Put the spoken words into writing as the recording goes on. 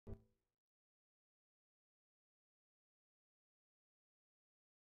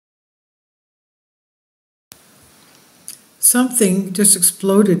something just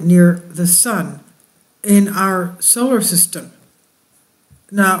exploded near the sun in our solar system.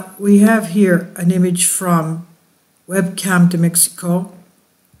 Now, we have here an image from webcam demexico.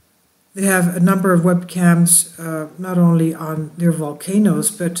 They have a number of webcams, not only on their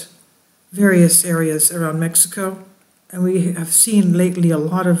volcanoes, but various areas around Mexico. And we have seen lately a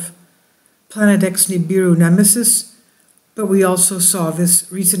lot of Planet X Nibiru Nemesis, but we also saw this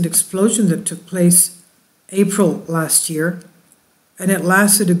recent explosion that took place April last year, and it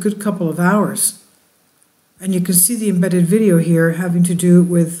lasted a good couple of hours. And you can see the embedded video here having to do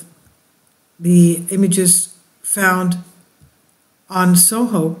with the images found on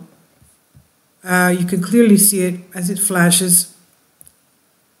Soho. You can clearly see it as it flashes.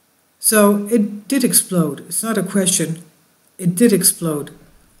 So it did explode. It's not a question. It did explode.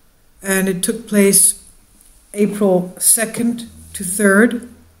 And it took place April 2nd to 3rd.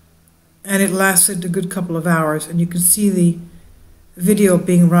 And it lasted a good couple of hours. And you can see the video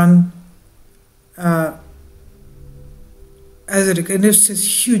being run and there's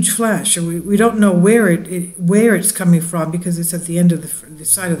this huge flash. And we don't know where it's coming from because it's at the end of the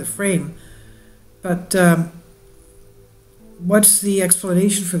side of the frame. But what's the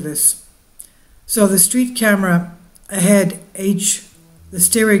explanation for this? So the street camera ahead, the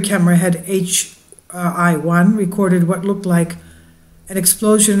stereo camera ahead HI1 recorded what looked like an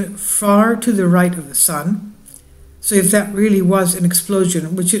explosion far to the right of the sun. So if that really was an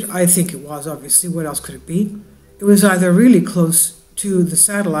explosion, which I think it was, obviously, what else could it be? It was either really close to the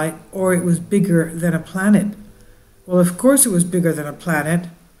satellite or it was bigger than a planet. Well, of course it was bigger than a planet.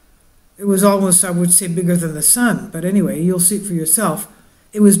 It was almost, I would say, bigger than the sun. But anyway, you'll see it for yourself.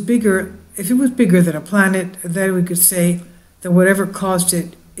 It was bigger. If it was bigger than a planet, then we could say that whatever caused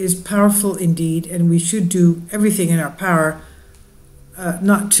it is powerful indeed, and we should do everything in our power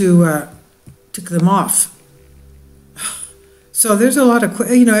not to tick them off. So there's a lot of,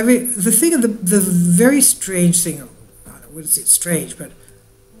 the very strange thing, I wouldn't say it's strange, but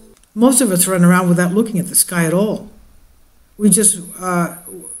most of us run around without looking at the sky at all. We just want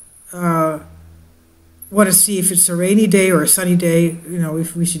to see if it's a rainy day or a sunny day,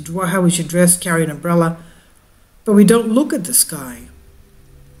 if we should, how we should dress, carry an umbrella, but we don't look at the sky.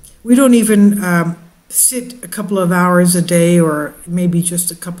 We don't even sit a couple of hours a day or maybe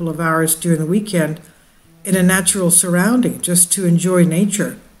just a couple of hours during the weekend in a natural surrounding just to enjoy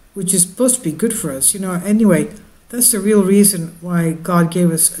nature, which is supposed to be good for us. Anyway, that's the real reason why God gave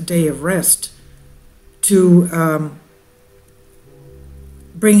us a day of rest, to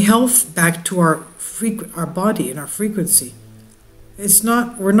bring health back to our body and our frequency.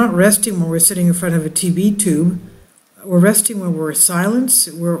 We're not resting when we're sitting in front of a TV tube. We're resting when we're in silence.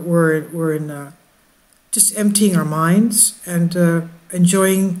 We're in just emptying our minds and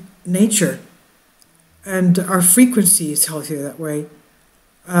enjoying nature. And our frequency is healthier that way.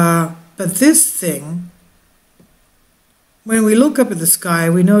 But this thing, when we look up at the sky,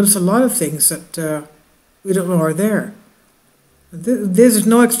 we notice a lot of things that we don't know are there. There's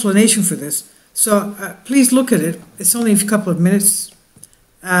no explanation for this. So please look at it. It's only a couple of minutes,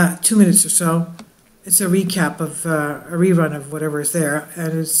 2 minutes or so. It's a recap of a rerun of whatever is there.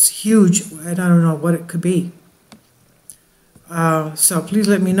 And it's huge, and I don't know what it could be. So please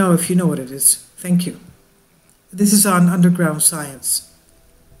let me know if you know what it is. Thank you. This is on Underground Science.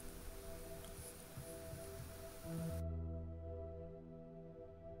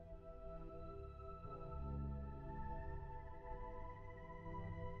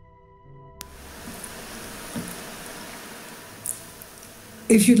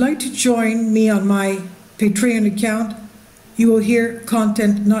 If you'd like to join me on my Patreon account, you will hear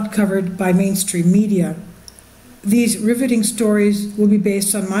content not covered by mainstream media. These riveting stories will be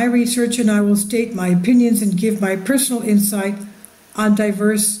based on my research, and I will state my opinions and give my personal insight on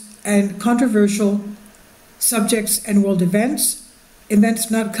diverse and controversial subjects and world events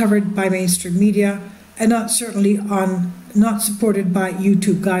not covered by mainstream media, and not supported by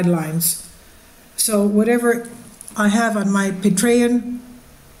YouTube guidelines. So whatever I have on my Patreon,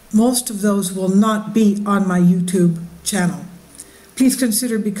 most of those will not be on my YouTube channel. Please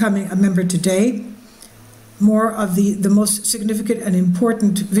consider becoming a member today. More of the most significant and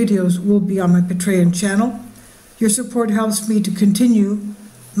important videos will be on my Patreon channel. Your support helps me to continue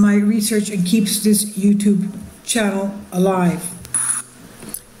my research and keeps this YouTube channel alive.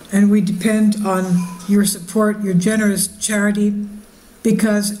 And we depend on your support, your generous charity,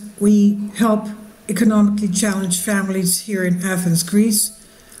 because we help economically challenged families here in Athens, Greece,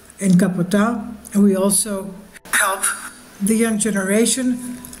 in Kapota, and we also help the young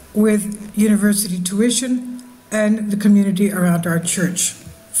generation with university tuition and the community around our church.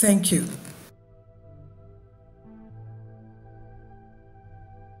 Thank you.